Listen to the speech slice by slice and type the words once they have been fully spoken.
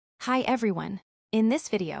Hi everyone! In this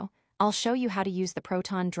video, I'll show you how to use the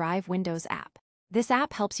Proton Drive Windows app. This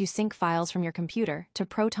app helps you sync files from your computer to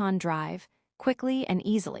Proton Drive quickly and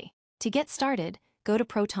easily. To get started, go to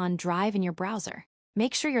Proton Drive in your browser.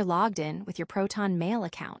 Make sure you're logged in with your Proton Mail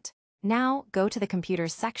account. Now, go to the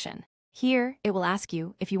Computers section. Here, it will ask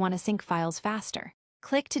you if you want to sync files faster.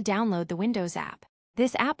 Click to download the Windows app.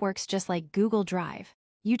 This app works just like Google Drive.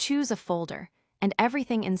 You choose a folder, and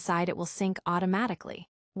everything inside it will sync automatically.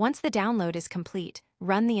 Once the download is complete,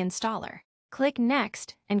 run the installer. Click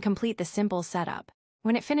Next and complete the simple setup.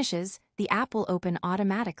 When it finishes, the app will open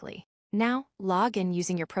automatically. Now, log in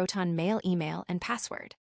using your Proton Mail email and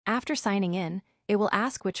password. After signing in, it will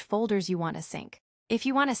ask which folders you want to sync. If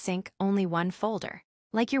you want to sync only one folder,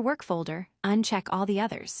 like your work folder, uncheck all the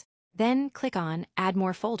others. Then click on Add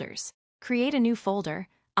More Folders. Create a new folder.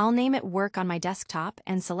 I'll name it Work on my desktop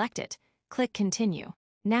and select it. Click Continue.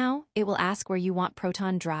 Now, it will ask where you want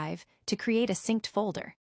Proton Drive to create a synced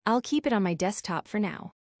folder. I'll keep it on my desktop for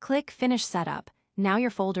now. Click Finish Setup. Now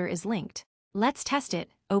your folder is linked. Let's test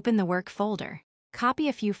it. Open the Work folder. Copy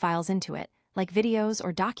a few files into it, like videos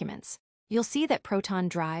or documents. You'll see that Proton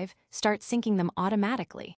Drive starts syncing them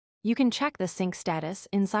automatically. You can check the sync status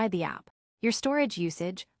inside the app. Your storage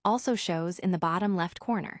usage also shows in the bottom left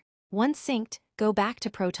corner. Once synced, go back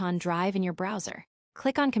to Proton Drive in your browser.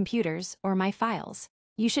 Click on Computers or My Files.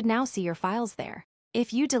 You should now see your files there.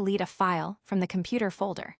 If you delete a file from the computer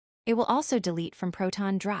folder, it will also delete from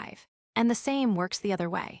Proton Drive. And the same works the other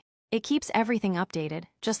way. It keeps everything updated,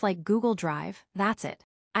 just like Google Drive. That's it.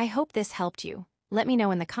 I hope this helped you. Let me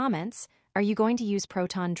know in the comments, are you going to use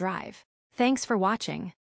Proton Drive? Thanks for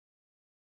watching.